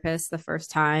therapist the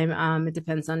first time. It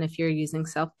depends on if you're using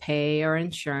self-pay or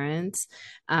insurance.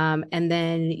 And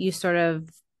then you sort of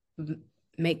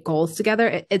make goals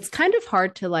together. It's kind of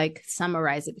hard to like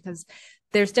summarize it because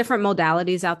there's different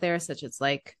modalities out there, such as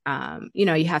like, you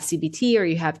have CBT or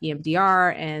you have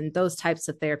EMDR and those types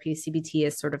of therapy. CBT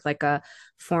is sort of like a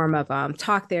form of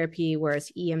talk therapy,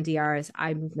 whereas EMDR is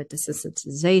eye movement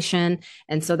desensitization.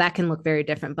 And so that can look very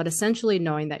different. But essentially,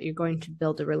 knowing that you're going to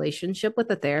build a relationship with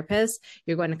a therapist,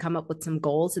 you're going to come up with some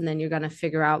goals, and then you're going to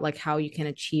figure out like how you can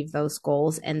achieve those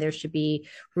goals. And there should be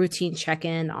routine check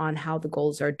in on how the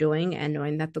goals are doing and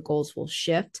knowing that the goals will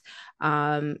shift.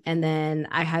 And then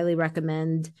I highly recommend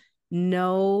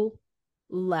no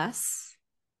less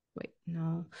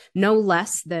no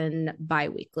less than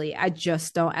biweekly. I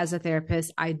just don't, as a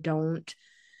therapist, I don't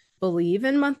believe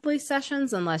in monthly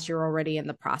sessions unless you're already in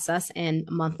the process. And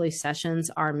monthly sessions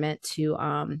are meant to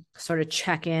sort of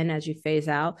check in as you phase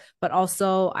out. But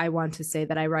also, I want to say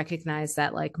that I recognize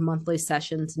that like monthly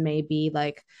sessions may be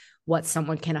like what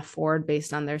someone can afford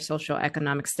based on their social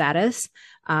economic status.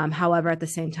 However, at the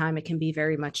same time, it can be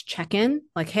very much check in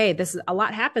like, hey, this is a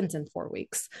lot happens in 4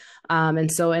 weeks.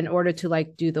 And so, in order to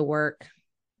like do the work,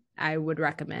 I would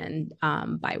recommend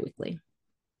biweekly.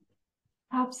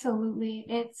 Absolutely.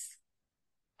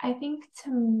 I think to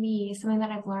me, something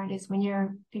that I've learned is when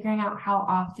you're figuring out how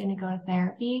often to go to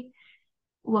therapy,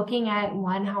 looking at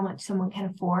one, how much someone can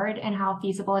afford and how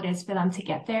feasible it is for them to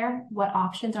get there, what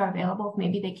options are available. If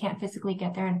maybe they can't physically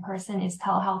get there in person, is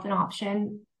telehealth an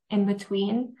option in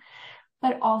between?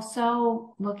 But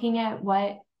also looking at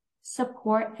what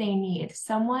support they need.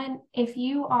 Someone, if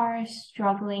you are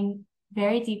struggling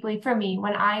very deeply, for me,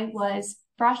 when I was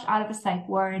fresh out of a psych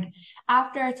ward,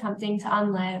 after attempting to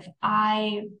unlive,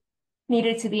 I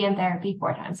needed to be in therapy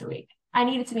 4 times a week. I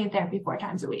needed to be in therapy 4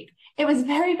 times a week. It was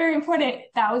very, very important.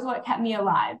 That was what kept me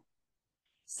alive.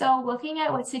 So looking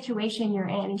at what situation you're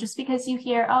in, and just because you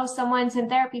hear, oh, someone's in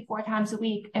therapy 4 times a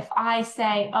week, if I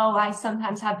say, oh, I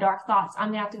sometimes have dark thoughts, I'm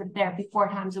gonna have to go to therapy 4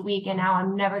 times a week, and now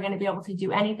I'm never gonna be able to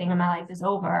do anything, and my life is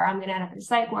over, or I'm gonna end up in a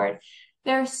psych ward.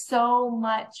 There's so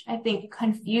much, I think,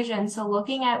 confusion. So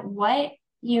looking at what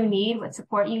you need, what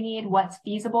support you need, what's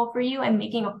feasible for you, and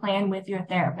making a plan with your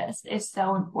therapist is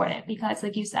so important because,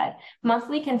 like you said,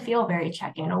 monthly can feel very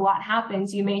check-in. A lot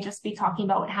happens. You may just be talking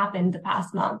about what happened the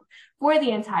past month for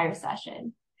the entire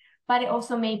session, but it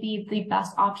also may be the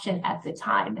best option at the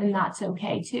time, and that's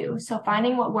okay too. So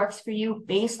finding what works for you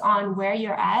based on where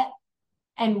you're at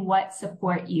and what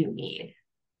support you need.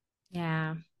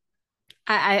 Yeah.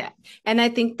 I and I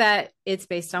think that it's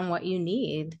based on what you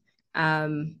need.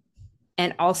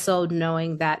 And also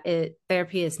knowing that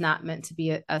therapy is not meant to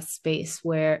be a space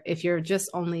where if you're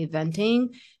just only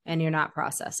venting and you're not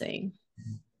processing.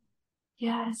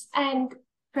 Yes. And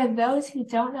for those who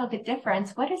don't know the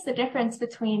difference, what is the difference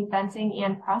between venting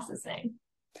and processing?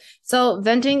 So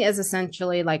venting is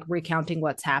essentially like recounting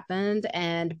what's happened,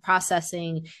 and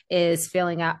processing is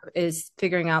figuring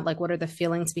out like what are the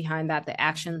feelings behind that, the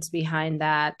actions behind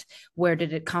that, where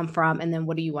did it come from, and then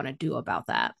what do you want to do about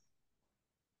that?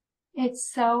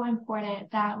 It's so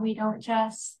important that we don't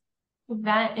just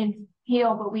vent and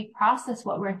feel, but we process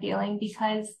what we're feeling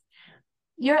because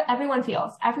everyone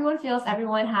feels,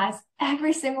 everyone has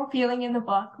every single feeling in the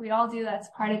book. We all do. That's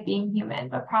part of being human,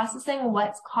 but processing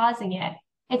what's causing it,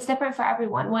 it's different for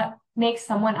everyone. What makes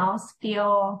someone else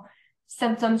feel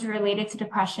symptoms related to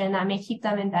depression that may keep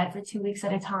them in bed for 2 weeks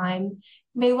at a time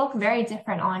may look very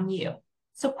different on you.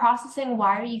 So processing,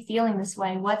 why are you feeling this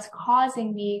way? What's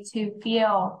causing me to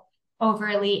feel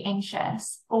overly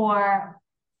anxious or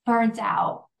burnt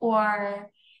out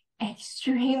or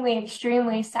extremely,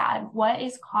 extremely sad? What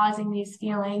is causing these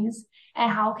feelings?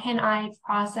 And how can I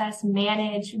process,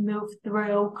 manage, move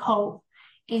through, cope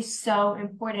is so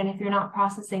important. If you're not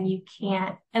processing, you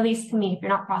can't, at least to me, if you're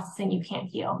not processing, you can't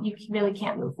heal. You really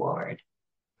can't move forward.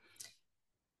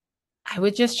 I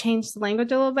would just change the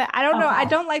language a little bit. I don't know. I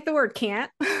Okay. don't like the word can't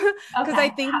because I Okay.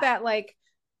 think that like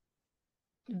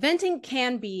venting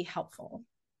can be helpful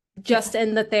Yeah. just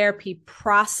in the therapy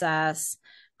process.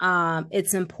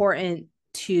 It's important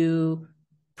to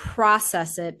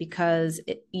process it because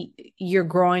you're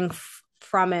growing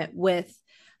from it with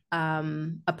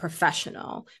a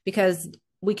professional, because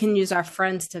we can use our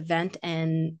friends to vent,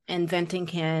 and venting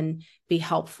can be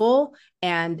helpful.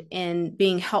 And in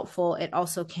being helpful, it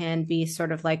also can be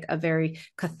sort of like a very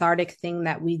cathartic thing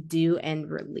that we do and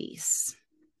release.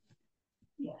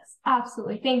 Yes,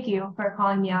 absolutely. Thank you for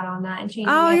calling me out on that and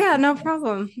changing Oh, it. yeah, no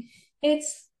problem.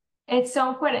 It's so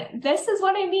important. This is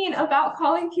what I mean about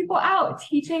calling people out,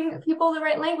 teaching people the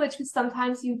right language, because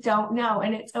sometimes you don't know,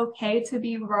 and it's okay to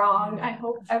be wrong. I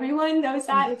hope everyone knows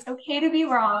that it's okay to be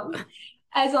wrong,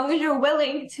 as long as you're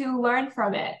willing to learn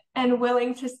from it and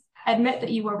willing to admit that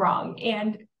you were wrong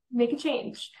and make a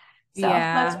change. So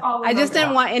let's Yeah. all I just remember didn't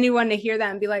that. want anyone to hear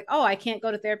that and be like, oh, I can't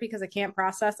go to therapy because I can't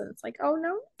process. And it's like, oh,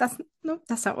 no,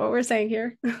 that's not what we're saying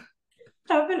here.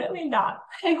 Definitely not.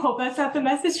 I hope that's not the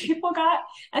message people got.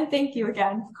 And thank you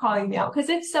again for calling me out, because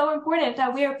it's so important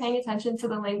that we are paying attention to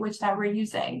the language that we're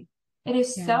using. It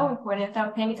is so important that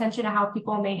we're paying attention to how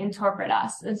people may interpret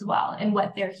us as well and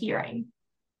what they're hearing.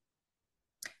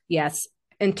 Yes.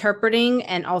 Interpreting,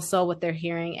 and also what they're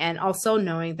hearing, and also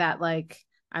knowing that, like,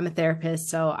 I'm a therapist,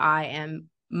 so I am,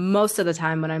 most of the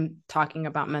time when I'm talking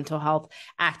about mental health,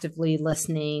 actively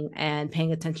listening and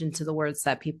paying attention to the words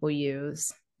that people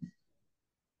use.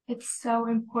 It's so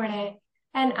important.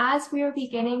 And as we are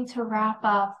beginning to wrap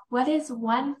up, what is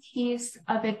one piece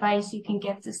of advice you can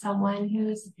give to someone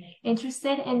who's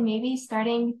interested in maybe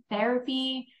starting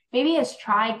therapy, maybe has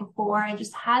tried before and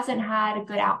just hasn't had a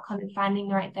good outcome in finding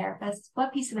the right therapist?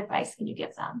 What piece of advice can you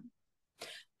give them?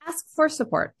 Ask for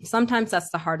support. Sometimes that's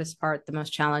the hardest part. The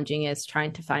most challenging is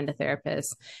trying to find a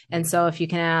therapist. And so if you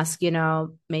can ask,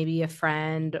 maybe a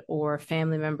friend or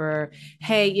family member,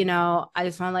 hey, I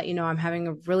just want to let you know I'm having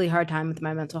a really hard time with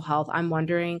my mental health. I'm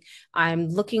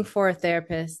looking for a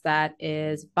therapist that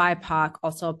is BIPOC,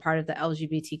 also a part of the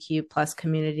LGBTQ plus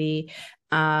community.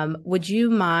 Would you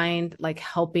mind like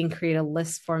helping create a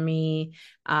list for me?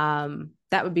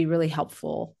 That would be really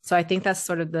helpful. So I think that's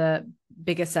sort of the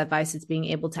biggest advice, is being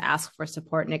able to ask for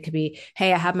support. And it could be,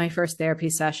 hey, I have my first therapy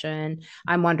session.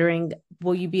 I'm wondering,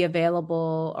 will you be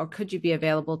available, or could you be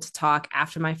available to talk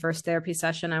after my first therapy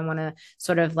session? I want to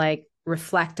sort of like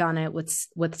reflect on it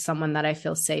with someone that I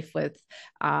feel safe with,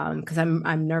 because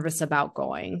I'm nervous about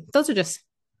going. Those are just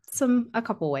a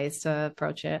couple ways to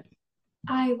approach it.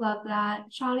 I love that.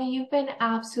 Shani, you've been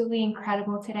absolutely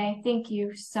incredible today. Thank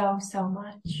you so, so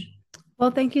much.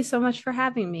 Well, thank you so much for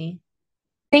having me.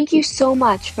 Thank you so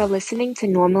much for listening to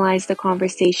Normalize the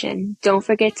Conversation. Don't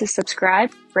forget to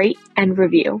subscribe, rate, and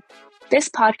review. This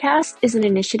podcast is an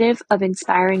initiative of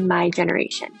Inspiring My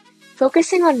Generation,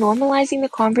 focusing on normalizing the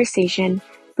conversation,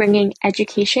 bringing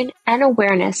education and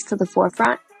awareness to the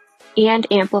forefront, and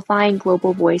amplifying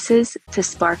global voices to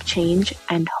spark change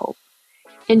and hope.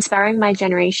 Inspiring My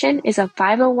Generation is a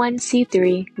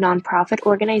 501c3 nonprofit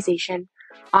organization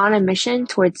on a mission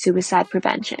towards suicide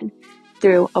prevention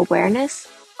through awareness,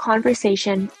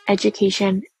 conversation,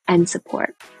 education, and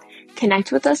support.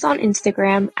 Connect with us on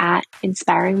Instagram at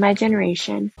Inspiring My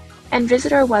Generation and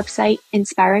visit our website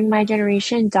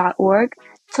inspiringmygeneration.org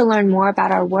to learn more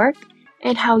about our work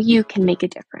and how you can make a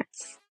difference.